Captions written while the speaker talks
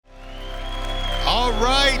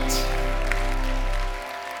right.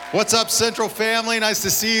 What's up, Central family? Nice to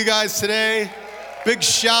see you guys today. Big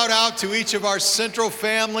shout out to each of our Central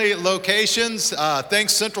family locations.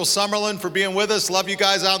 Thanks, Central Summerlin, for being with us. Love you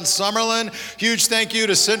guys out in Summerlin. Huge thank you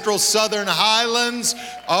to Central Southern Highlands.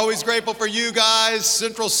 Always grateful for you guys.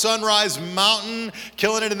 Central Sunrise Mountain,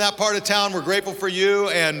 killing it in that part of town. We're grateful for you.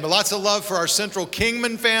 And lots of love for our Central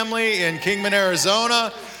Kingman family in Kingman,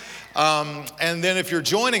 Arizona. And then if you're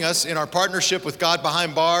joining us in our partnership with God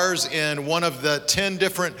Behind Bars in one of the 10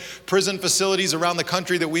 different prison facilities around the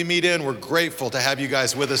country that we meet in, we're grateful to have you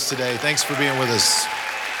guys with us today. Thanks for being with us.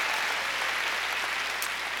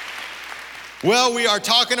 Well, we are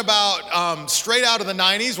talking about straight out of the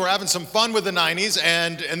 90s. We're having some fun with the 90s,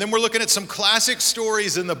 and then we're looking at some classic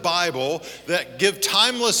stories in the Bible that give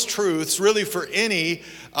timeless truths really for any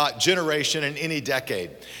generation and any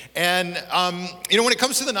decade. And, when it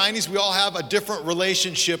comes to the 90s, we all have a different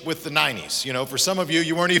relationship with the 90s. For some of you,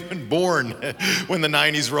 you weren't even born when the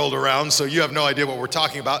 90s rolled around, so you have no idea what we're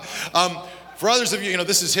talking about. For others of you,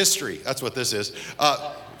 this is history. That's what this is.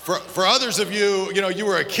 For others of you, you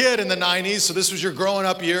were a kid in the 90s, so this was your growing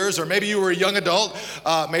up years, or maybe you were a young adult,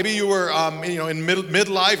 maybe you were, in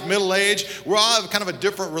midlife, middle age. We all have kind of a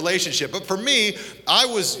different relationship. But for me, I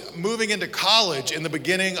was moving into college in the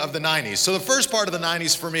beginning of the 90s. So the first part of the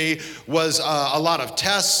 90s for me was a lot of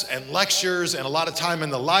tests and lectures and a lot of time in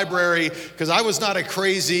the library, because I was not a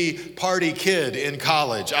crazy party kid in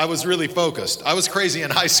college. I was really focused. I was crazy in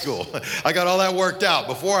high school. I got all that worked out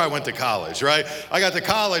before I went to college, right? I got to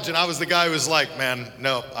college and I was the guy who was like, man,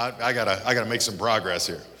 no, I gotta make some progress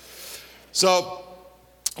here. So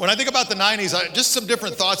when I think about the 90s, just some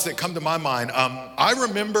different thoughts that come to my mind. I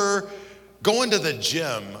remember going to the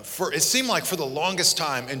gym it seemed like for the longest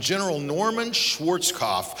time, and General Norman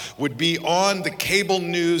Schwarzkopf would be on the cable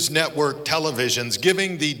news network televisions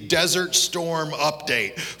giving the Desert Storm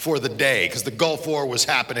update for the day, because the Gulf War was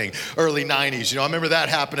happening early 90s. I remember that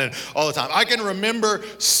happening all the time. I can remember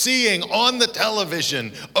seeing on the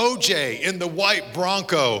television OJ in the white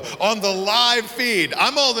Bronco on the live feed.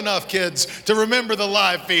 I'm old enough, kids, to remember the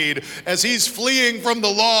live feed as he's fleeing from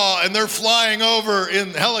the law and they're flying over in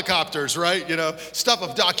helicopters, right? Stuff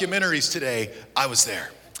of documentaries today. I was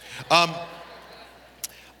there.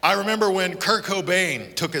 I remember when Kurt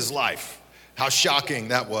Cobain took his life. How shocking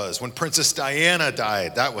that was. When Princess Diana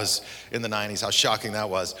died, that was in the 90s, how shocking that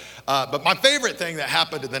was. But my favorite thing that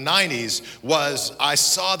happened in the 90s was I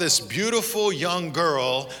saw this beautiful young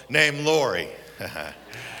girl named Lori.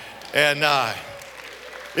 And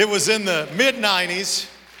it was in the mid-90s.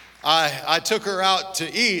 I took her out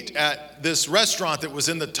to eat at this restaurant that was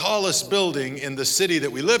in the tallest building in the city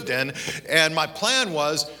that we lived in. And my plan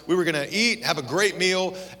was we were going to eat, have a great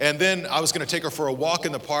meal, and then I was going to take her for a walk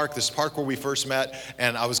in the park, this park where we first met,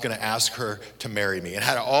 and I was going to ask her to marry me. And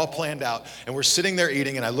had it all planned out. And we're sitting there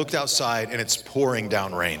eating, and I looked outside, and it's pouring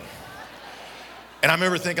down rain. And I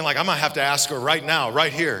remember thinking, I'm going to have to ask her right now,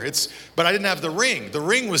 right here. But I didn't have the ring. The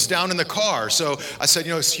ring was down in the car. So I said,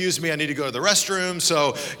 excuse me, I need to go to the restroom.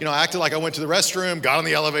 So, I acted like I went to the restroom, got on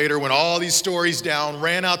the elevator, went all these stories down,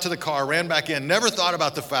 ran out to the car, ran back in, never thought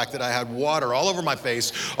about the fact that I had water all over my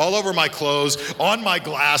face, all over my clothes, on my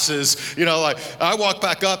glasses. I walked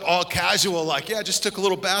back up all casual, just took a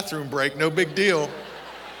little bathroom break, no big deal.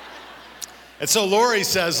 And so Lori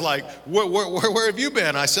says, where have you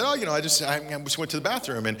been? I said, I just went to the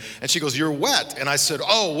bathroom. And she goes, you're wet. And I said,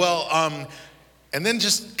 and then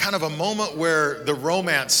just kind of a moment where the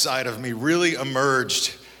romance side of me really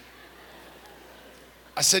emerged.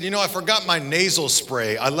 I said, I forgot my nasal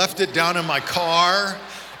spray. I left it down in my car.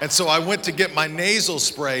 And so I went to get my nasal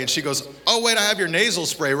spray. And she goes, oh, wait, I have your nasal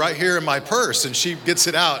spray right here in my purse. And she gets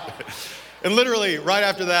it out. And literally, right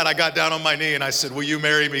after that, I got down on my knee and I said, will you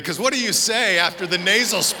marry me? Because what do you say after the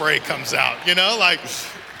nasal spray comes out,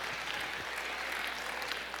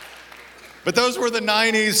 But those were the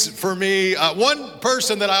 90s for me. One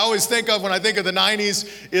person that I always think of when I think of the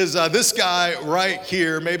 90s is this guy right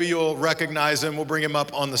here. Maybe you'll recognize him. We'll bring him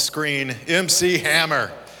up on the screen. MC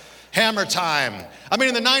Hammer. Hammer time.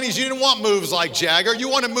 In the 90s, you didn't want moves like Jagger. You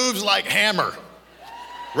wanted moves like Hammer,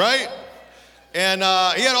 right? And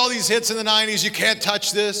he had all these hits in the 90s. You Can't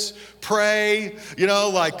Touch This, Pray,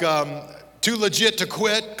 Too Legit to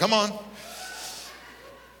Quit. Come on.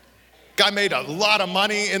 Guy made a lot of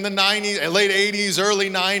money in the 90s, late 80s, early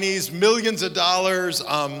 90s, millions of dollars,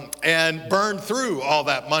 and burned through all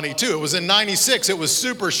that money too. It was in 96. It was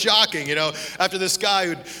super shocking, after this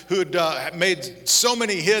guy who'd made so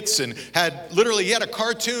many hits and he had a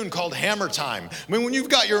cartoon called Hammer Time. I mean, when you've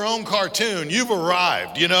got your own cartoon, you've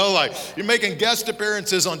arrived, like you're making guest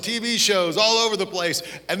appearances on TV shows all over the place.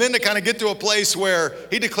 And then to kind of get to a place where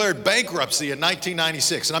he declared bankruptcy in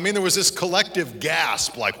 1996. And I mean, there was this collective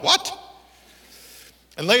gasp, like, what?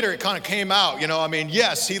 And later it kind of came out,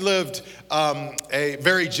 yes, he lived a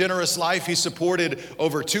very generous life. He supported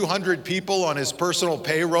over 200 people on his personal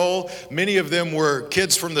payroll. Many of them were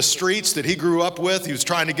kids from the streets that he grew up with. He was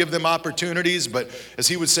trying to give them opportunities, but as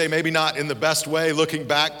he would say, maybe not in the best way looking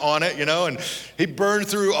back on it, and he burned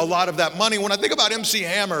through a lot of that money. When I think about MC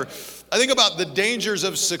Hammer, I think about the dangers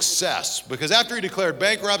of success, because after he declared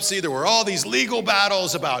bankruptcy, there were all these legal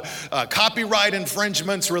battles about copyright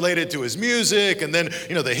infringements related to his music, and then,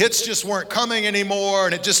 the hits just weren't coming anymore,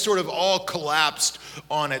 and it just sort of all collapsed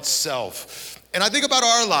on itself. And I think about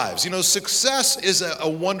our lives. Success is a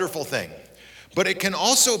wonderful thing, but it can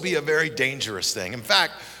also be a very dangerous thing. In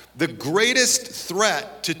fact, the greatest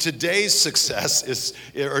threat to today's success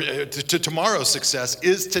to tomorrow's success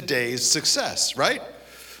is today's success, right?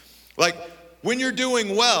 Like, when you're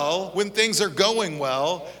doing well, when things are going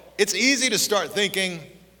well, it's easy to start thinking,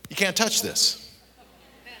 you can't touch this.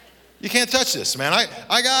 You can't touch this, man.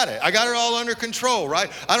 I got it. I got it all under control, right?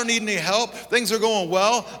 I don't need any help. Things are going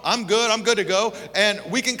well. I'm good to go. And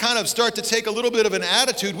we can kind of start to take a little bit of an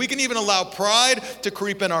attitude. We can even allow pride to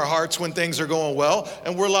creep in our hearts when things are going well.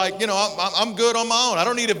 And we're like, I'm good on my own. I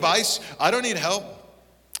don't need advice. I don't need help.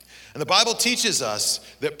 And the Bible teaches us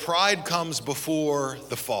that pride comes before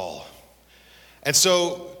the fall. And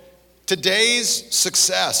so today's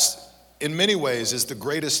success, in many ways, is the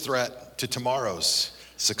greatest threat to tomorrow's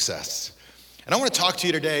success. And I want to talk to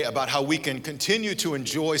you today about how we can continue to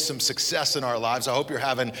enjoy some success in our lives. I hope you're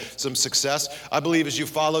having some success. I believe as you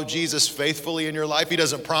follow Jesus faithfully in your life, he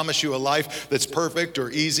doesn't promise you a life that's perfect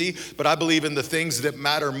or easy, but I believe in the things that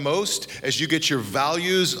matter most. As you get your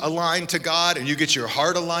values aligned to God and you get your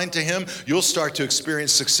heart aligned to him, you'll start to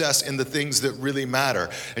experience success in the things that really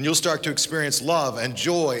matter. And you'll start to experience love and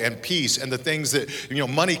joy and peace and the things that,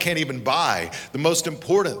 money can't even buy, the most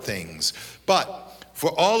important things. But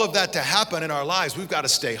for all of that to happen in our lives, we've got to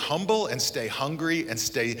stay humble and stay hungry and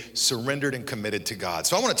stay surrendered and committed to God.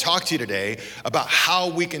 So I want to talk to you today about how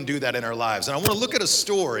we can do that in our lives. And I want to look at a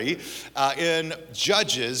story in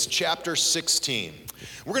Judges chapter 16.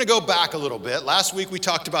 We're going to go back a little bit. Last week we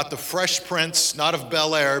talked about the Fresh Prince, not of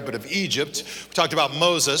Bel-Air, but of Egypt. We talked about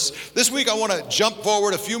Moses. This week I want to jump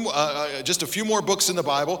forward just a few more books in the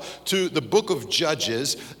Bible to the book of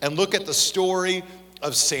Judges and look at the story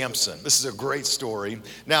of Sampson. This is a great story.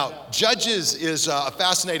 Now, Judges is a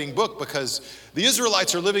fascinating book because the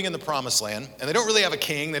Israelites are living in the Promised Land, and they don't really have a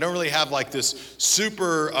king. They don't really have like this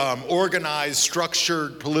super organized,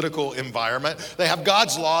 structured political environment. They have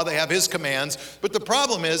God's law. They have his commands. But the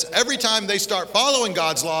problem is, every time they start following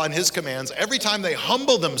God's law and his commands, every time they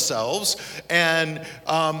humble themselves and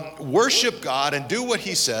worship God and do what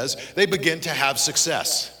he says, they begin to have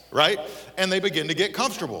success, right? And they begin to get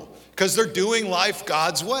comfortable, because they're doing life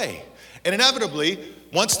God's way. And inevitably,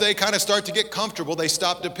 once they kind of start to get comfortable, they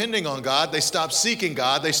stop depending on God, they stop seeking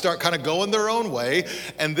God, they start kind of going their own way.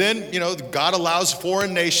 And then, God allows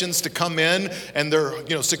foreign nations to come in, and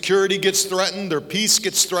their, security gets threatened, their peace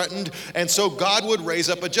gets threatened. And so God would raise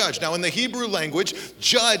up a judge. Now, in the Hebrew language,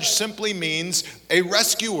 judge simply means a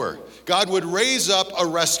rescuer. God would raise up a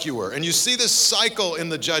rescuer. And you see this cycle in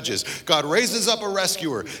the Judges. God raises up a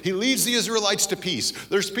rescuer. He leads the Israelites to peace.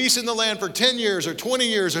 There's peace in the land for 10 years or 20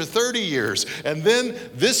 years or 30 years. And then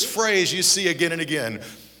this phrase you see again and again.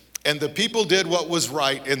 And the people did what was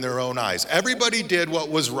right in their own eyes. Everybody did what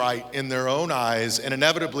was right in their own eyes. And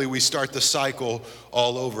inevitably we start the cycle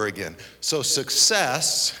all over again. So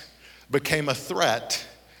success became a threat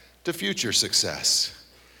to future success.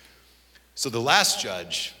 So the last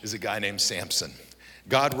judge is a guy named Sampson.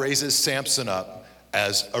 God raises Sampson up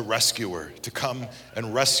as a rescuer to come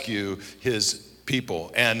and rescue his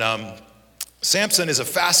people. And Sampson is a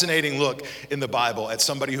fascinating look in the Bible at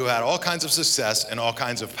somebody who had all kinds of success and all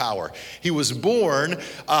kinds of power. He was born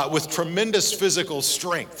with tremendous physical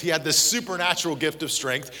strength. He had this supernatural gift of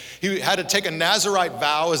strength. He had to take a Nazirite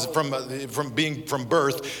vow from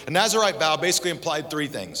birth. A Nazirite vow basically implied three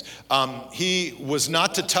things. He was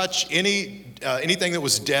not to touch anything that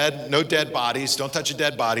was dead, no dead bodies, don't touch a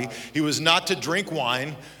dead body. He was not to drink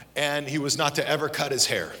wine, and he was not to ever cut his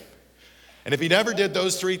hair. And if he never did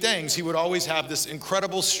those three things, he would always have this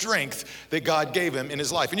incredible strength that God gave him in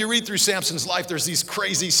his life. And you read through Samson's life, there's these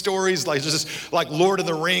crazy stories, like just like Lord of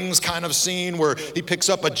the Rings kind of scene where he picks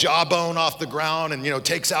up a jawbone off the ground and,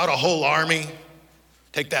 takes out a whole army.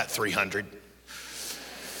 Take that, 300.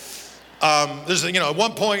 There's, at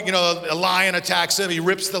one point, a lion attacks him. He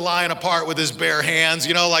rips the lion apart with his bare hands,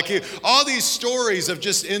 all these stories of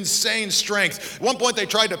just insane strength. At one point, they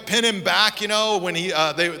tried to pin him back, when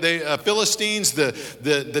Philistines,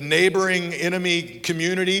 the neighboring enemy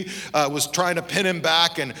community, was trying to pin him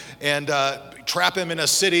back and trap him in a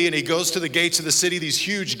city, and he goes to the gates of the city, these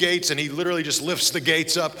huge gates, and he literally just lifts the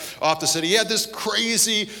gates up off the city. He had this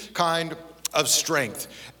crazy kind of strength.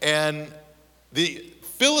 And the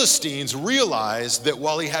Philistines realized that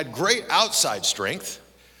while he had great outside strength,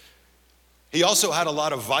 he also had a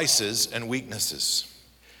lot of vices and weaknesses.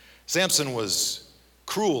 Samson was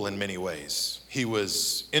cruel in many ways. He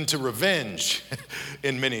was into revenge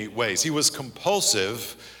in many ways. He was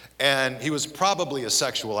compulsive, and he was probably a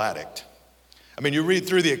sexual addict. I mean, you read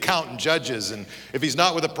through the account in Judges, and if he's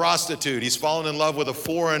not with a prostitute, he's fallen in love with a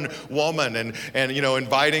foreign woman and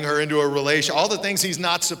inviting her into a relation, all the things he's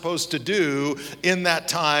not supposed to do in that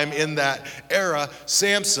time, in that era,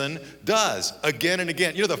 Samson does again and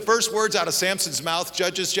again. The first words out of Samson's mouth,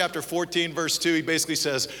 Judges chapter 14, verse 2, he basically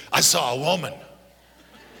says, I saw a woman.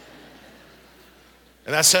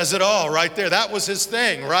 And that says it all right there. That was his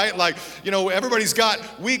thing, right? Everybody's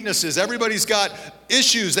got weaknesses. Everybody's got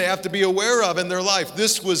issues they have to be aware of in their life.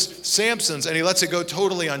 This was Samson's, and he lets it go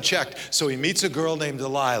totally unchecked. So he meets a girl named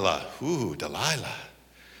Delilah. Ooh, Delilah.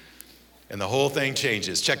 And the whole thing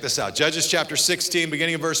changes. Check this out. Judges chapter 16,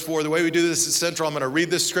 beginning of verse 4. The way we do this is central. I'm going to read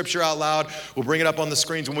this scripture out loud. We'll bring it up on the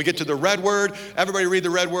screens. When we get to the red word, everybody read the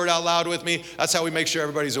red word out loud with me. That's how we make sure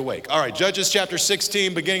everybody's awake. All right, Judges chapter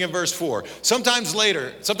 16, beginning of verse 4. Sometime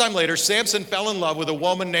later, Samson fell in love with a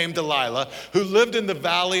woman named Delilah who lived in the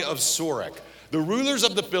valley of Sorek. The rulers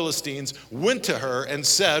of the Philistines went to her and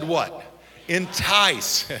said, what?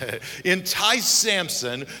 Entice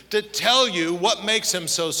Samson to tell you what makes him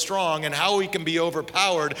so strong and how he can be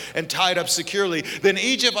overpowered and tied up securely. Then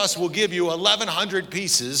each of us will give you 1,100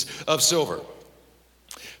 pieces of silver.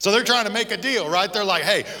 So they're trying to make a deal, right? They're like,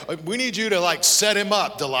 hey, we need you to set him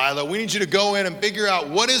up, Delilah. We need you to go in and figure out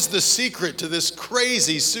what is the secret to this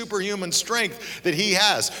crazy superhuman strength that he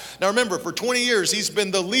has. Now remember, for 20 years, he's been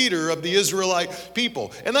the leader of the Israelite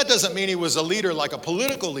people. And that doesn't mean he was a leader like a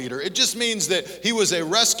political leader. It just means that he was a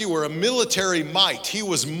rescuer, a military might. He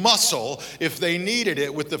was muscle if they needed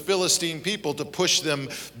it with the Philistine people to push them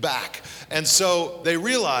back. And so they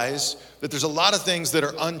realize that there's a lot of things that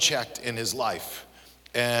are unchecked in his life.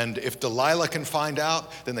 And if Delilah can find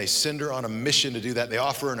out, then they send her on a mission to do that. They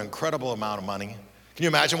offer her an incredible amount of money. Can you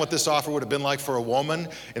imagine what this offer would have been like for a woman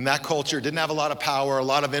in that culture? Didn't have a lot of power, a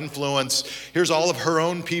lot of influence. Here's all of her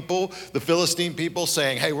own people, the Philistine people,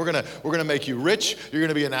 saying, hey, we're gonna make you rich. You're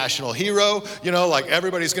gonna be a national hero.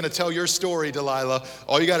 Everybody's gonna tell your story, Delilah.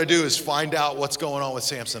 All you gotta do is find out what's going on with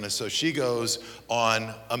Samson. And so she goes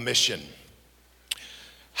on a mission.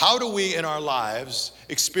 How do we in our lives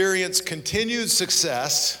experience continued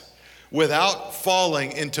success without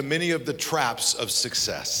falling into many of the traps of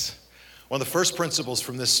success? One of the first principles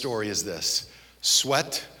from this story is this: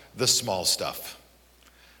 sweat the small stuff.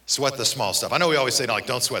 Sweat the small stuff. I know we always say,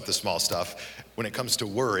 don't sweat the small stuff when it comes to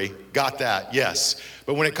worry. Got that, yes.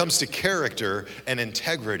 But when it comes to character and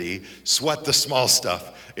integrity, sweat the small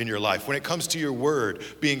stuff in your life. When it comes to your word,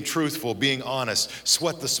 being truthful, being honest,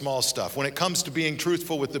 sweat the small stuff. When it comes to being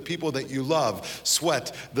truthful with the people that you love,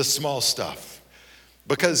 sweat the small stuff.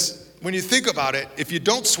 Because when you think about it, if you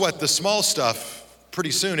don't sweat the small stuff,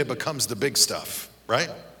 pretty soon it becomes the big stuff, right?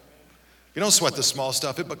 If you don't sweat the small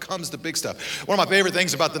stuff, it becomes the big stuff. One of my favorite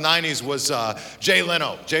things about the 90s was Jay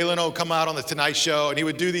Leno. Jay Leno would come out on the Tonight Show, and he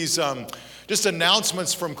would do these just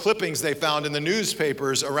announcements from clippings they found in the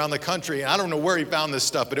newspapers around the country. And I don't know where he found this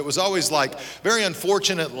stuff, but it was always very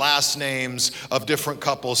unfortunate last names of different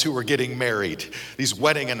couples who were getting married. These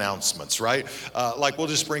wedding announcements, right? We'll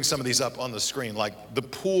just bring some of these up on the screen, like the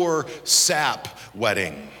poor sap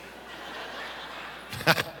wedding.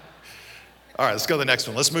 All right, let's go to the next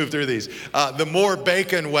one. Let's move through these. The more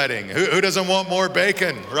bacon wedding. Who doesn't want more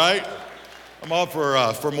bacon, right? I'm all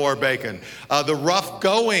for more bacon. The rough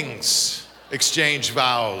goings exchange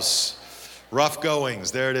vows. Rough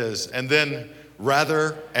goings, there it is. And then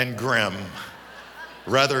rather and grim.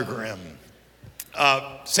 Rather grim.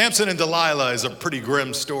 Sampson and Delilah is a pretty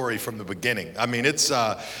grim story from the beginning. I mean,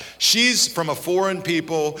 she's from a foreign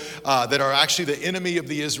people that are actually the enemy of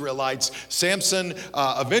the Israelites. Samson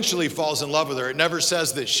eventually falls in love with her. It never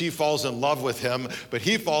says that she falls in love with him, but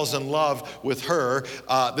he falls in love with her.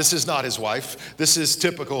 This is not his wife. This is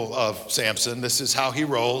typical of Samson. This is how he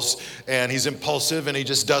rolls, and he's impulsive, and he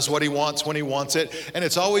just does what he wants when he wants it, and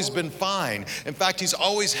it's always been fine. In fact, he's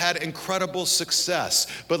always had incredible success.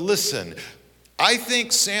 But listen, I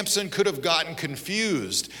think Samson could have gotten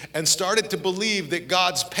confused and started to believe that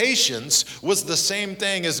God's patience was the same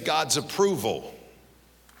thing as God's approval.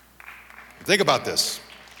 Think about this.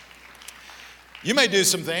 You may do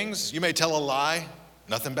some things, you may tell a lie,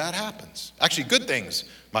 nothing bad happens. Actually, good things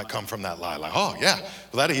might come from that lie. Like, oh yeah,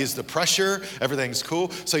 well that eased the pressure, everything's cool.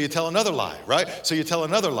 So you tell another lie, right? So you tell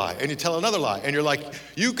another lie, and you tell another lie, and you're like,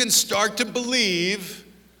 you can start to believe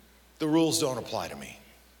the rules don't apply to me.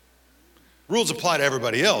 Rules apply to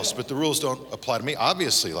everybody else, but the rules don't apply to me.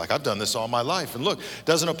 Obviously, like I've done this all my life. And look, it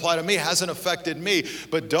doesn't apply to me, hasn't affected me.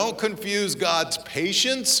 But don't confuse God's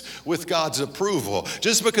patience with God's approval.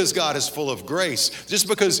 Just because God is full of grace, just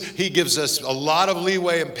because he gives us a lot of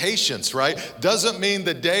leeway and patience, right, doesn't mean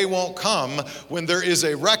the day won't come when there is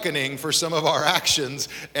a reckoning for some of our actions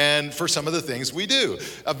and for some of the things we do.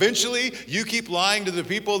 Eventually, you keep lying to the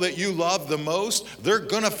people that you love the most, they're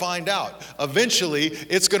going to find out. Eventually,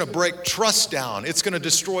 it's going to break trust down. It's going to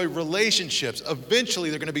destroy relationships. Eventually,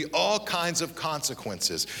 there are going to be all kinds of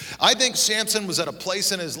consequences. I think Samson was at a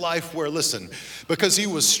place in his life where, listen, because he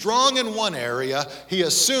was strong in one area, he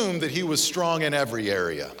assumed that he was strong in every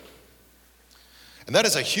area. And that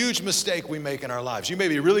is a huge mistake we make in our lives. You may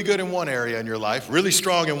be really good in one area in your life, really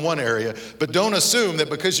strong in one area, but don't assume that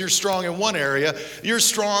because you're strong in one area, you're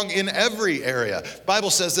strong in every area. The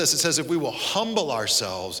Bible says this, it says if we will humble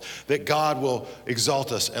ourselves, that God will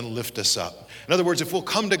exalt us and lift us up. In other words, if we'll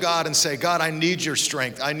come to God and say, God, I need your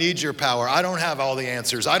strength, I need your power, I don't have all the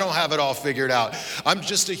answers, I don't have it all figured out, I'm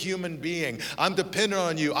just a human being, I'm dependent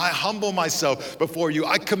on you, I humble myself before you,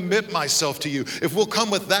 I commit myself to you. If we'll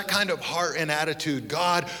come with that kind of heart and attitude,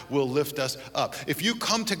 God will lift us up. If you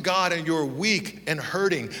come to God and you're weak and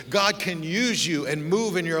hurting, God can use you and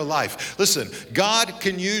move in your life. Listen, God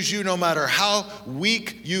can use you no matter how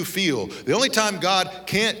weak you feel. The only time God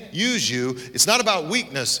can't use you, it's not about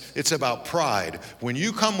weakness, it's about pride. When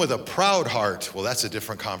you come with a proud heart, well, that's a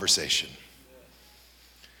different conversation.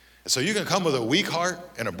 And so you can come with a weak heart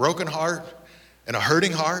and a broken heart and a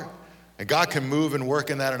hurting heart, and God can move and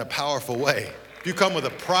work in that in a powerful way. If you come with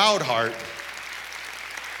a proud heart,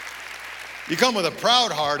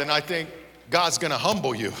 and I think God's going to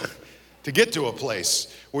humble you to get to a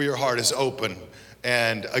place where your heart is open.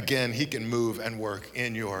 And again, he can move and work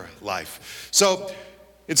in your life. So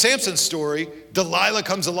in Samson's story, Delilah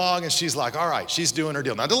comes along and she's like, all right, she's doing her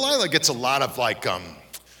deal. Now, Delilah gets a lot of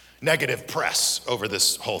negative press over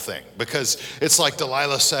this whole thing because it's like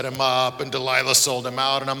Delilah set him up and Delilah sold him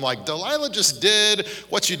out. And I'm like, Delilah just did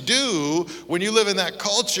what you do when you live in that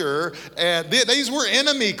culture. And these were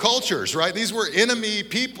enemy cultures, right? These were enemy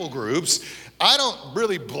people groups. I don't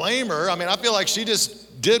really blame her. I mean, I feel like she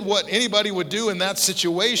just did what anybody would do in that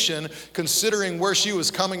situation, considering where she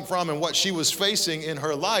was coming from and what she was facing in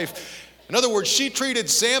her life. In other words, she treated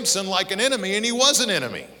Samson like an enemy, and he was an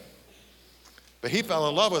enemy. But he fell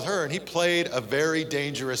in love with her, and he played a very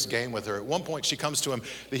dangerous game with her. At one point, she comes to him.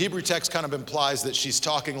 The Hebrew text kind of implies that she's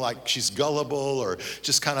talking like she's gullible or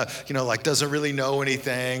just kind of, like doesn't really know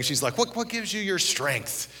anything. She's like, what gives you your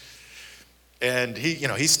strength? And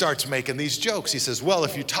he starts making these jokes. He says, well,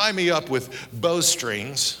 if you tie me up with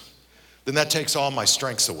bowstrings, then that takes all my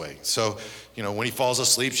strengths away. So, when he falls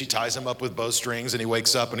asleep, she ties him up with bowstrings, and he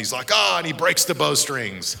wakes up and he's like, and he breaks the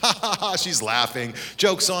bowstrings. Ha ha ha, she's laughing.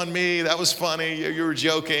 Joke's on me, that was funny, you were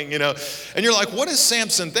joking, And you're like, what is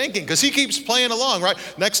Samson thinking? Because he keeps playing along, right?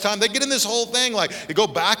 Next time they get in this whole thing, like they go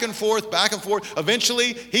back and forth.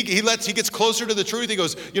 Eventually, he gets closer to the truth. He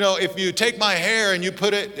goes, if you take my hair and you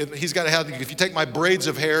put it, if you take my braids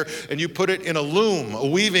of hair and you put it in a loom, a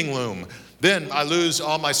weaving loom, then I lose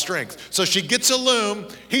all my strength. So she gets a loom,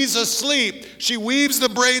 he's asleep, she weaves the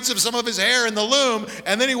braids of some of his hair in the loom,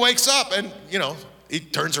 and then he wakes up and, he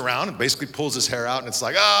turns around and basically pulls his hair out, and it's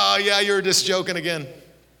like, yeah, you're just joking again.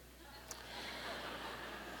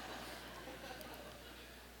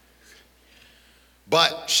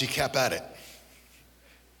 But she kept at it.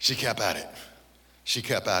 She kept at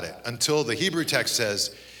it until the Hebrew text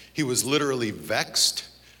says he was literally vexed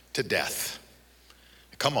to death.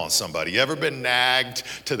 Come on, somebody. You ever been nagged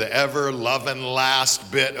to the ever-loving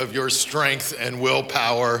last bit of your strength and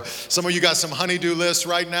willpower? Some of you got some honey-do lists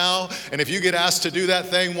right now, and if you get asked to do that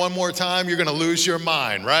thing one more time, you're gonna lose your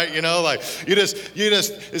mind, right? You know, like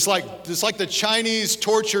it's like the Chinese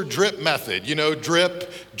torture drip method, you know,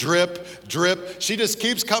 drip, drip, drip. She just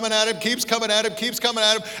keeps coming at him,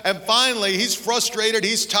 and finally he's frustrated,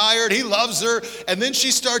 he's tired, he loves her, and then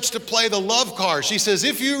she starts to play the love card. She says,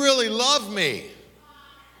 if you really love me,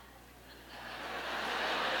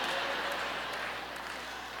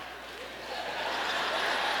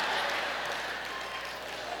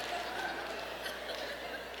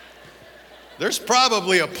 there's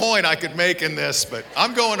probably a point I could make in this, but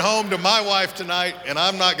I'm going home to my wife tonight, and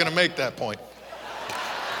I'm not going to make that point.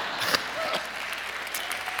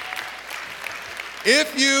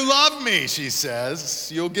 If you love me, she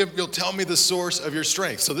says, you'll tell me the source of your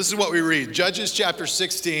strength. So this is what we read. Judges chapter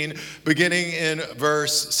 16, beginning in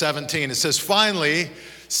verse 17. It says, finally,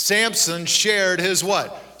 Sampson shared his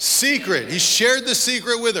what? Secret. He shared the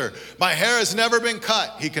secret with her. My hair has never been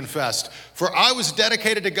cut, he confessed, for I was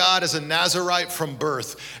dedicated to God as a Nazirite from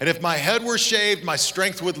birth. And if my head were shaved, my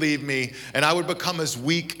strength would leave me, and I would become as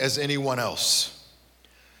weak as anyone else.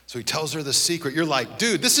 So he tells her the secret. You're like,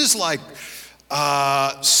 dude, this is like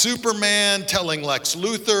Superman telling Lex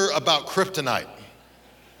Luthor about kryptonite.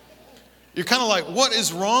 You're kind of like, what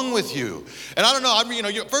is wrong with you? And I don't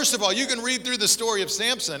know, first of all, you can read through the story of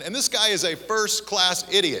Sampson, and this guy is a first-class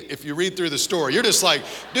idiot if you read through the story. You're just like,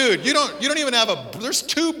 dude, you don't even have there's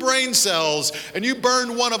 2 brain cells, and you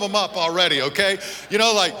burned one of them up already, okay? You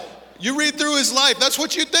know, like, you read through his life, that's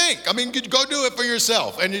what you think. I mean, go do it for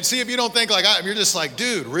yourself. And you see if you don't think like I am. You're just like,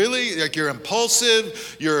 dude, really? Like, you're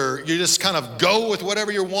impulsive, you just kind of go with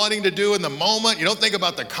whatever you're wanting to do in the moment. You don't think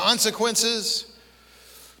about the consequences.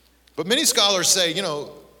 But many scholars say,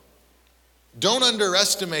 don't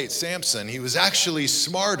underestimate Sampson. He was actually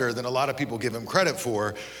smarter than a lot of people give him credit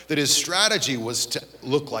for, that his strategy was to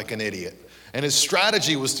look like an idiot. And his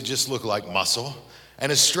strategy was to just look like muscle. And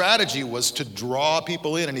his strategy was to draw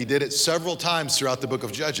people in, and he did it several times throughout the book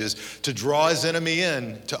of Judges, to draw his enemy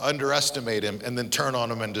in, to underestimate him, and then turn on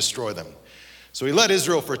him and destroy them. So he led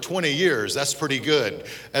Israel for 20 years. That's pretty good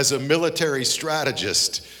as a military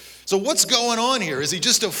strategist. So what's going on here? Is he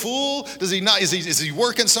just a fool? Does he not? Is he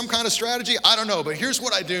working some kind of strategy? I don't know, but here's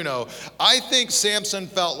what I do know. I think Sampson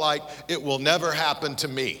felt like it will never happen to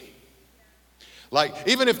me. Like,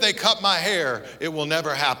 even if they cut my hair, it will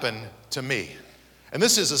never happen to me. And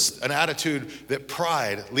this is an attitude that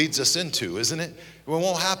pride leads us into, isn't it? It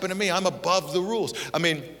won't happen to me. I'm above the rules. I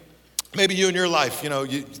mean, maybe you in your life,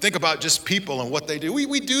 you think about just people and what they do.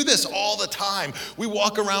 We do this all the time. We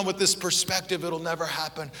walk around with this perspective, it'll never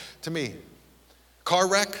happen to me. Car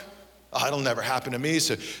wreck? Oh, it'll never happen to me.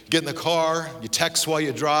 So you get in the car, you text while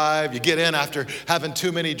you drive, you get in after having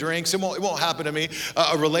too many drinks. It won't happen to me.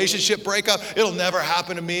 A relationship breakup, it'll never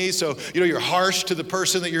happen to me. So, you're harsh to the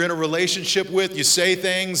person that you're in a relationship with. You say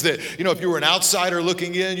things that, if you were an outsider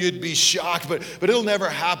looking in, you'd be shocked, but it'll never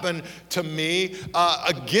happen to me.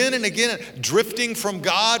 Again and again, drifting from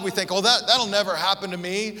God, we think, oh, that'll never happen to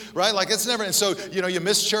me, right? Like, it's never. And so, you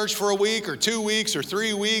miss church for a week or 2 weeks or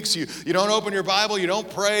 3 weeks. You don't open your Bible, you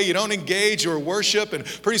don't pray, you don't engage or worship, and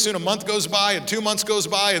pretty soon a month goes by, and 2 months goes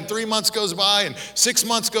by, and 3 months goes by, and 6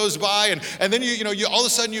 months goes by, and then you all of a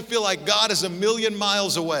sudden you feel like God is a million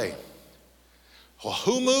miles away. Well,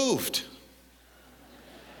 who moved?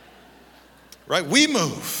 Right? We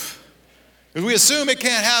move. Because we assume it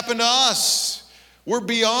can't happen to us. We're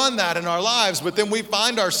beyond that in our lives, but then we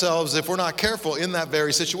find ourselves, if we're not careful, in that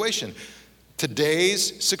very situation.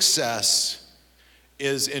 Today's success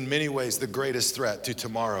is in many ways the greatest threat to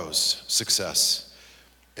tomorrow's success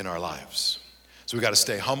in our lives. So we got to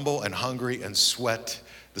stay humble and hungry and sweat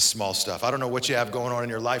the small stuff. I don't know what you have going on in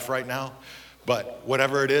your life right now, but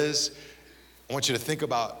whatever it is, I want you to think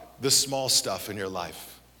about the small stuff in your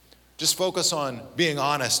life. Just focus on being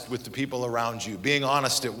honest with the people around you, being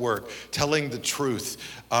honest at work, telling the truth,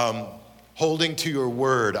 holding to your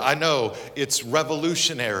word. I know it's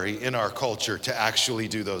revolutionary in our culture to actually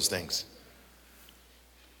do those things.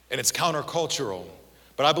 And it's countercultural.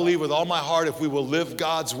 But I believe with all my heart, if we will live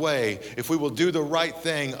God's way, if we will do the right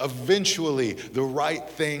thing, eventually the right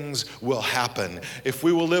things will happen. If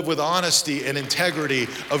we will live with honesty and integrity,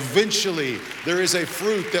 eventually there is a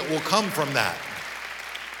fruit that will come from that.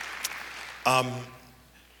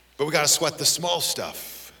 But we got to sweat the small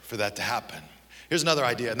stuff for that to happen. Here's another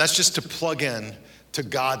idea, and that's just to plug in to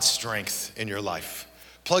God's strength in your life.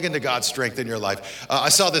 Plug into God's strength in your life. I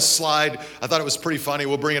saw this slide. I thought it was pretty funny.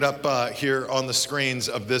 We'll bring it up here on the screens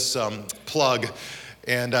of this plug.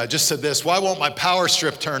 and just said this: why won't my power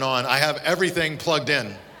strip turn on? I have everything plugged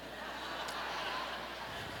in.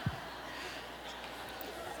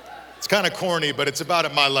 It's kind of corny, but it's about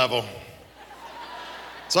at my level.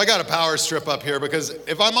 So I got a power strip up here because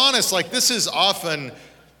if I'm honest, like, this is often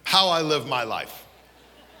how I live my life.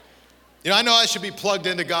 You know, I know I should be plugged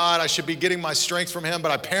into God. I should be getting my strength from Him, but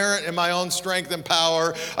I parent in my own strength and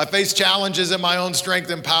power. I face challenges in my own strength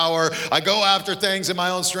and power. I go after things in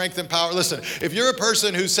my own strength and power. Listen, if you're a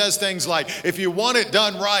person who says things like, if you want it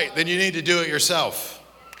done right, then you need to do it yourself,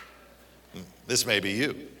 this may be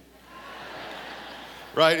you.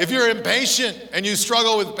 Right? If you're impatient and you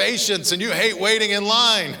struggle with patience and you hate waiting in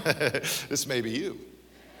line, this may be you.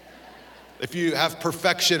 If you have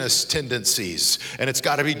perfectionist tendencies and it's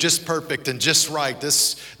got to be just perfect and just right,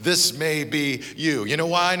 this may be you. You know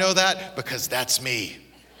why I know that? Because that's me.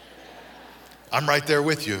 I'm right there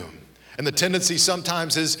with you. And the tendency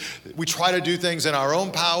sometimes is we try to do things in our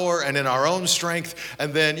own power and in our own strength,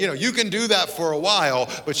 and then, you can do that for a while,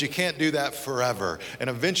 but you can't do that forever.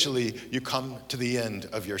 And eventually you come to the end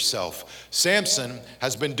of yourself. Samson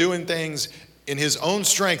has been doing things in his own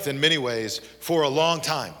strength in many ways for a long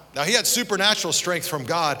time. Now, he had supernatural strength from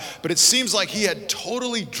God, but it seems like he had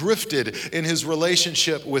totally drifted in his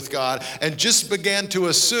relationship with God and just began to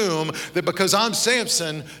assume that because I'm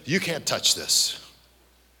Samson, you can't touch this.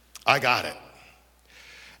 I got it.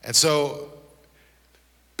 And so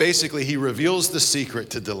basically he reveals the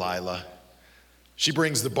secret to Delilah. She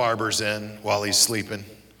brings the barbers in while he's sleeping,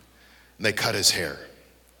 and they cut his hair.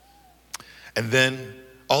 And then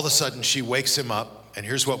all of a sudden she wakes him up. And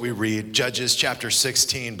here's what we read, Judges chapter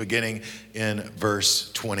 16, beginning in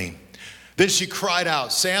verse 20. Then she cried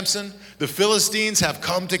out, Samson, the Philistines have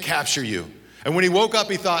come to capture you. And when he woke up,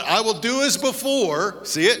 he thought, I will do as before.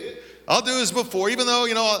 See it? I'll do as before, even though,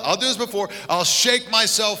 I'll do as before. I'll shake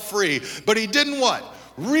myself free. But he didn't what?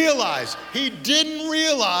 He didn't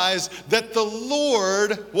realize that the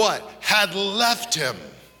Lord, what? Had left him.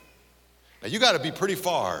 Now, you got to be pretty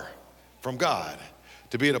far from God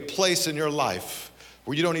to be at a place in your life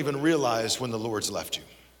where you don't even realize when the Lord's left you.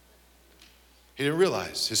 He didn't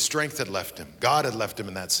realize his strength had left him. God had left him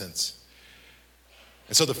in that sense.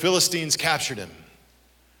 And so the Philistines captured him.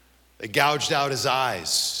 They gouged out his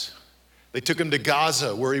eyes. They took him to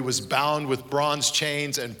Gaza, where he was bound with bronze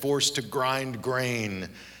chains and forced to grind grain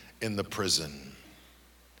in the prison.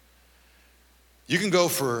 You can go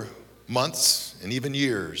for months and even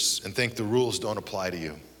years and think the rules don't apply to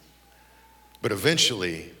you. But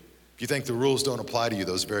eventually, if you think the rules don't apply to you,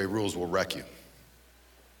 those very rules will wreck you,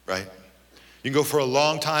 right? You can go for a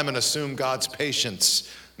long time and assume God's patience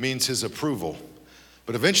means his approval.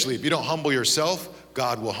 But eventually, if you don't humble yourself,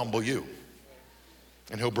 God will humble you.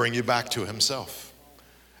 And he'll bring you back to himself.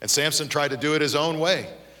 And Samson tried to do it his own way.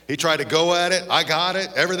 He tried to go at it. I got it.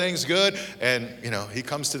 Everything's good. And, he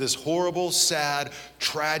comes to this horrible, sad,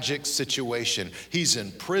 tragic situation. He's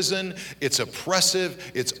in prison. It's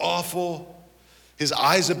oppressive. It's awful. His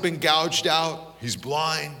eyes have been gouged out. He's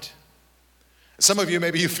blind. Some of you,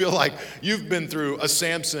 maybe you feel like you've been through a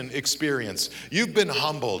Samson experience. You've been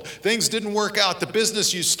humbled. Things didn't work out. The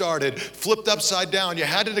business you started flipped upside down. You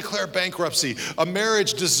had to declare bankruptcy. A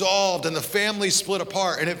marriage dissolved and the family split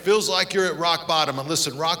apart. And it feels like you're at rock bottom. And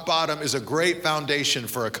listen, rock bottom is a great foundation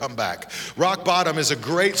for a comeback. Rock bottom is a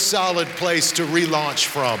great solid place to relaunch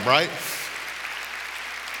from, right?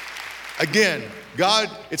 Again,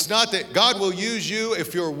 it's not that God will use you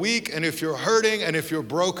if you're weak and if you're hurting and if you're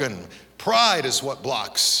broken. Pride is what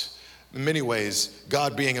blocks, in many ways,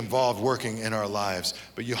 God being involved, working in our lives.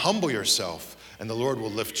 But you humble yourself, and the Lord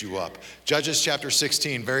will lift you up. Judges chapter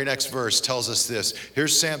 16, very next verse, tells us this.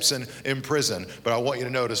 Here's Samson in prison, but I want you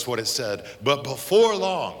to notice what it said. But before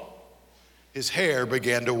long, his hair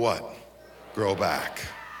began to what? Grow back.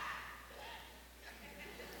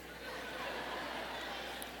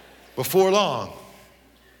 Before long,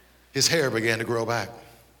 his hair began to grow back.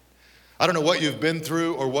 I don't know what you've been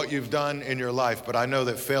through or what you've done in your life, but I know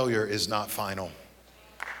that failure is not final.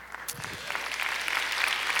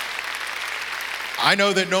 I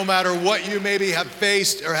know that no matter what you maybe have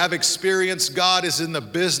faced or have experienced, God is in the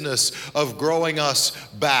business of growing us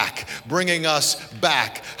back, bringing us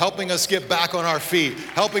back, helping us get back on our feet,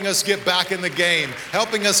 helping us get back in the game,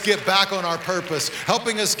 helping us get back on our purpose,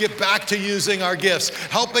 helping us get back to using our gifts,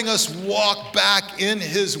 helping us walk back in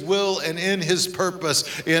his will and in his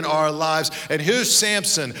purpose in our lives. And here's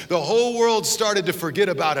Samson. The whole world started to forget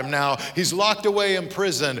about him now. He's locked away in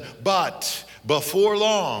prison, but before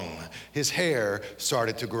long, his hair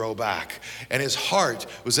started to grow back, and his heart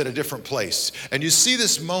was at a different place. And you see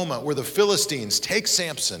this moment where the Philistines take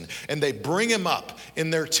Samson and they bring him up in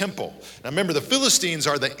their temple. Now remember, the Philistines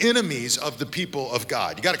are the enemies of the people of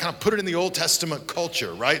God. You got to kind of put it in the Old Testament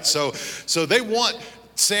culture, right? So they want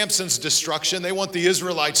Samson's destruction. They want the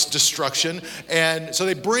Israelites' destruction. And so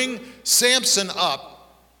they bring Samson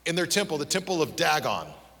up in their temple, the temple of Dagon.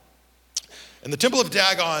 In the temple of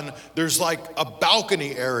Dagon, there's like a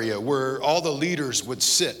balcony area where all the leaders would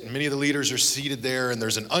sit. And many of the leaders are seated there, and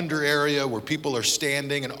there's an under area where people are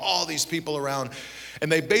standing and all these people around.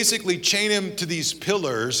 And they basically chain him to these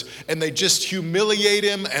pillars, and they just humiliate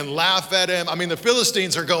him and laugh at him. I mean, the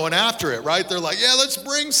Philistines are going after it, right? They're like, yeah, let's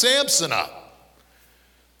bring Samson up.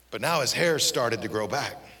 But now his hair started to grow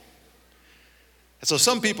back. And so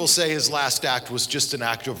some people say his last act was just an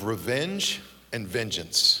act of revenge and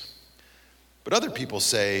vengeance. But other people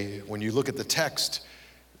say, when you look at the text,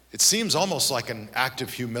 it seems almost like an act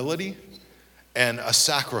of humility and a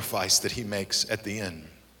sacrifice that he makes at the end.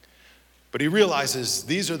 But he realizes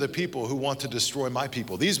these are the people who want to destroy my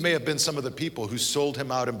people. These may have been some of the people who sold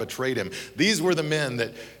him out and betrayed him. These were the men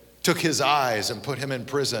that took his eyes and put him in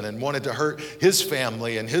prison and wanted to hurt his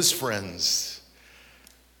family and his friends.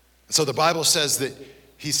 So the Bible says that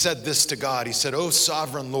he said this to God. He said, "Oh,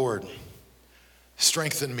 sovereign Lord,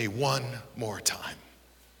 strengthen me one more time."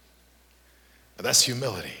 Now that's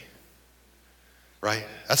humility, right?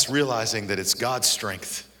 That's realizing that it's God's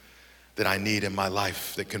strength that I need in my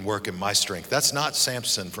life that can work in my strength. That's not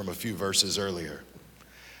Samson from a few verses earlier.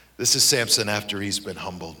 This is Samson after he's been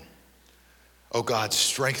humbled. Oh God,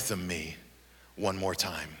 strengthen me one more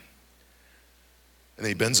time. And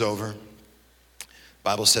then he bends over.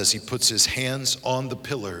 Bible says he puts his hands on the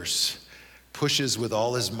pillars, pushes with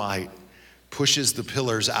all his might, pushes the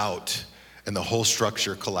pillars out, and the whole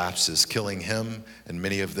structure collapses, killing him and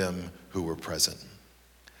many of them who were present.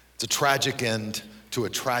 It's a tragic end to a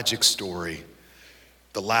tragic story,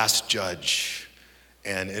 the last judge,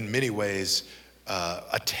 and in many ways,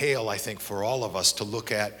 a tale, I think, for all of us to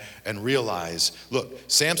look at and realize, look,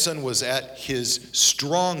 Samson was at his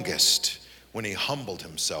strongest when he humbled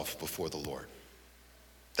himself before the Lord.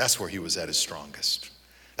 That's where he was at his strongest.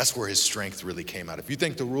 That's where his strength really came out. If you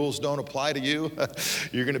think the rules don't apply to you,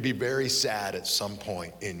 you're going to be very sad at some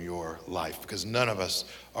point in your life, because none of us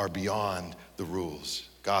are beyond the rules,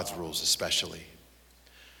 God's rules especially.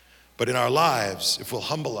 But in our lives, if we'll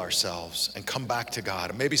humble ourselves and come back to God,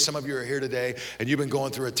 and maybe some of you are here today and you've been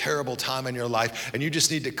going through a terrible time in your life and you just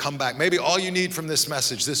need to come back. Maybe all you need from this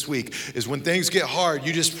message this week is when things get hard,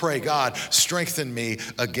 you just pray, God, strengthen me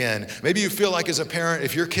again. Maybe you feel like as a parent,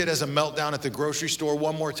 if your kid has a meltdown at the grocery store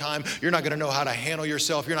one more time, you're not going to know how to handle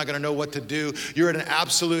yourself. You're not going to know what to do. You're at an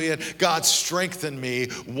absolute end. God, strengthen me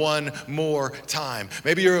one more time.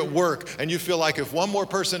 Maybe you're at work and you feel like if one more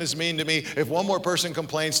person is mean to me, if one more person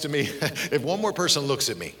complains to me, if one more person looks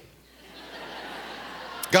at me,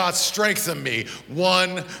 God, strengthen me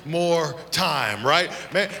one more time, right?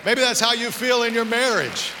 Maybe that's how you feel in your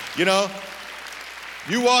marriage, you know?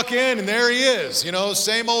 You walk in and there he is, you know,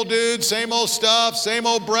 same old dude, same old stuff, same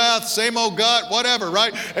old breath, same old gut, whatever,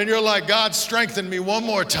 right? And you're like, God, strengthen me one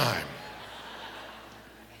more time.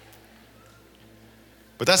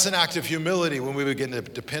 But that's an act of humility when we begin to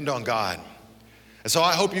depend on God. And so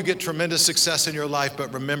I hope you get tremendous success in your life,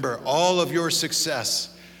 but remember, all of your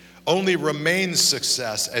success only remains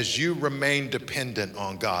success as you remain dependent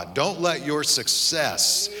on God. Don't let your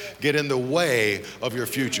success get in the way of your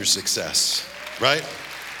future success, right?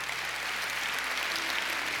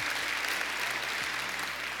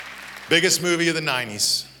 Biggest movie of the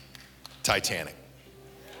 90s, Titanic.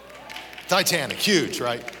 Titanic, huge,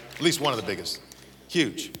 right? At least one of the biggest,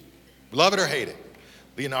 huge. Love it or hate it.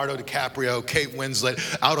 Leonardo DiCaprio, Kate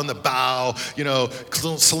Winslet, out on the bow, you know,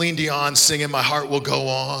 Celine Dion singing My Heart Will Go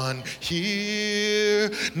On,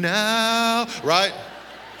 here, now, right?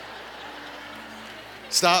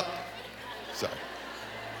 Stop. Sorry.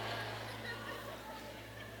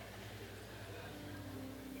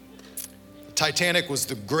 Titanic was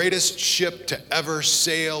the greatest ship to ever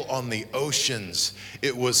sail on the oceans.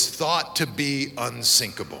 It was thought to be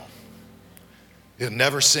unsinkable. It'll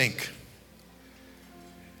never sink.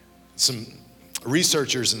 Some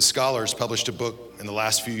researchers and scholars published a book in the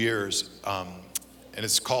last few years, and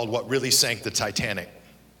it's called What Really Sank the Titanic.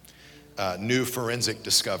 New Forensic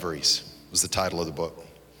Discoveries was the title of the book.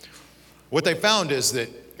 What they found is that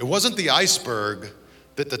it wasn't the iceberg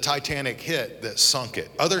that the Titanic hit that sunk it.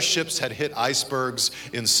 Other ships had hit icebergs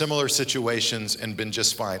in similar situations and been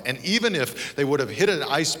just fine. And even if they would have hit an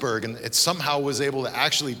iceberg and it somehow was able to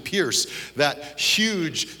actually pierce that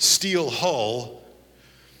huge steel hull,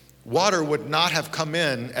 water would not have come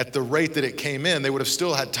in at the rate that it came in. They would have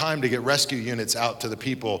still had time to get rescue units out to the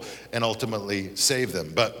people and ultimately save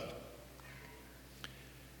them. But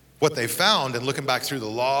what they found, and looking back through the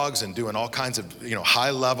logs and doing all kinds of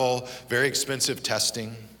high level, very expensive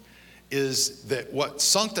testing, is that what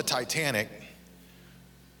sunk the Titanic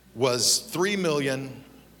was 3 million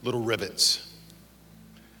little rivets.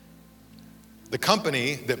 The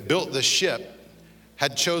company that built the ship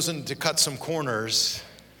had chosen to cut some corners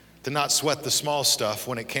to not sweat the small stuff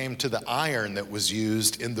when it came to the iron that was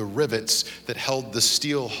used in the rivets that held the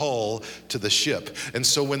steel hull to the ship. And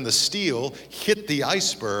so when the steel hit the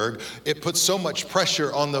iceberg, it put so much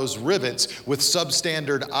pressure on those rivets with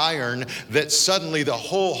substandard iron that suddenly the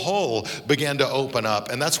whole hull began to open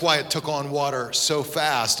up. And that's why it took on water so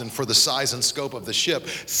fast, and for the size and scope of the ship,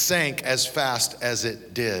 sank as fast as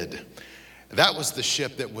it did. That was the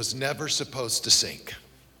ship that was never supposed to sink.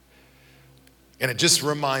 And it just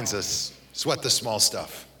reminds us, sweat the small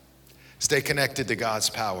stuff. Stay connected to God's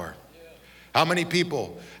power. How many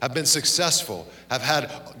people have been successful, have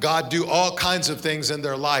had God do all kinds of things in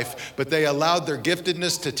their life, but they allowed their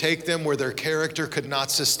giftedness to take them where their character could not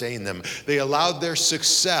sustain them. They allowed their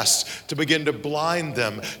success to begin to blind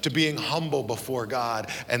them to being humble before God.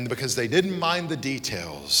 And because they didn't mind the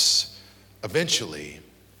details, eventually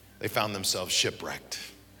they found themselves shipwrecked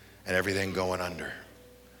and everything going under.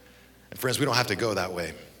 And friends, we don't have to go that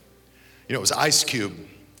way. It was Ice Cube,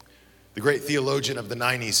 the great theologian of the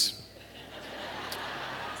 90s,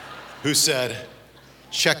 who said,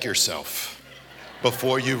 check yourself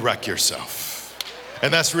before you wreck yourself.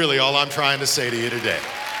 And that's really all I'm trying to say to you today.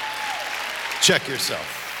 Check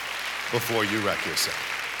yourself before you wreck yourself.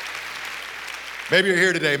 Maybe you're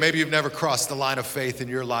here today, maybe you've never crossed the line of faith in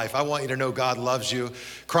your life. I want you to know God loves you.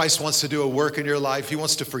 Christ wants to do a work in your life. He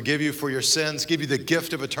wants to forgive you for your sins, give you the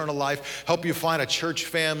gift of eternal life, help you find a church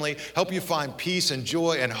family, help you find peace and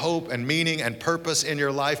joy and hope and meaning and purpose in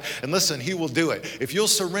your life. And listen, He will do it. If you'll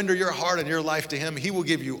surrender your heart and your life to Him, He will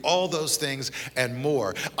give you all those things and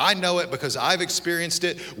more. I know it because I've experienced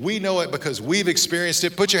it. We know it because we've experienced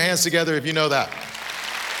it. Put your hands together if you know that.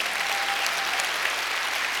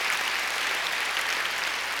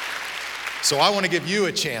 So I want to give you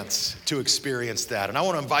a chance to experience that. And I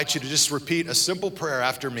want to invite you to just repeat a simple prayer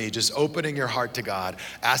after me, just opening your heart to God,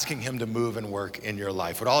 asking Him to move and work in your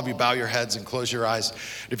life. Would all of you bow your heads and close your eyes?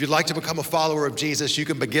 If you'd like to become a follower of Jesus, you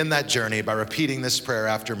can begin that journey by repeating this prayer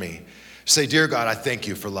after me. Say, dear God, I thank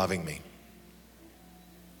you for loving me.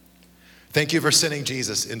 Thank you for sending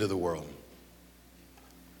Jesus into the world.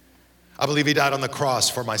 I believe He died on the cross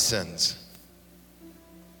for my sins.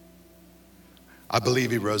 I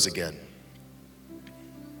believe He rose again.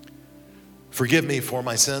 Forgive me for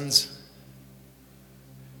my sins.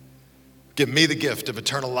 Give me the gift of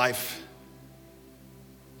eternal life.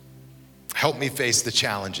 Help me face the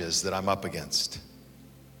challenges that I'm up against.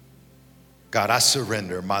 God, I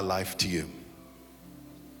surrender my life to you.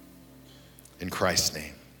 In Christ's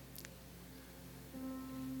name.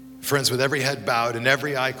 Friends, with every head bowed and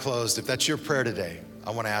every eye closed, if that's your prayer today,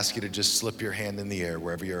 I want to ask you to just slip your hand in the air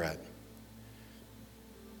wherever you're at.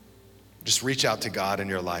 Just reach out to God in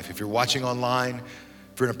your life. If you're watching online,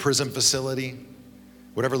 if you're in a prison facility,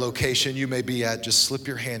 whatever location you may be at, just slip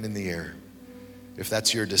your hand in the air if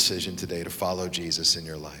that's your decision today to follow Jesus in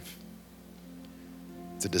your life.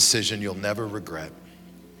 It's a decision you'll never regret.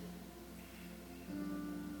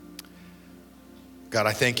 God,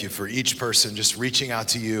 I thank you for each person just reaching out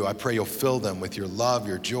to you. I pray you'll fill them with your love,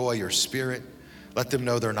 your joy, your spirit. Let them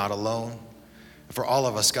know they're not alone. For all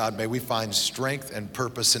of us, God, may we find strength and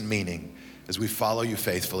purpose and meaning as we follow you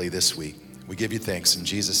faithfully this week. We give you thanks in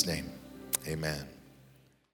Jesus' name. Amen.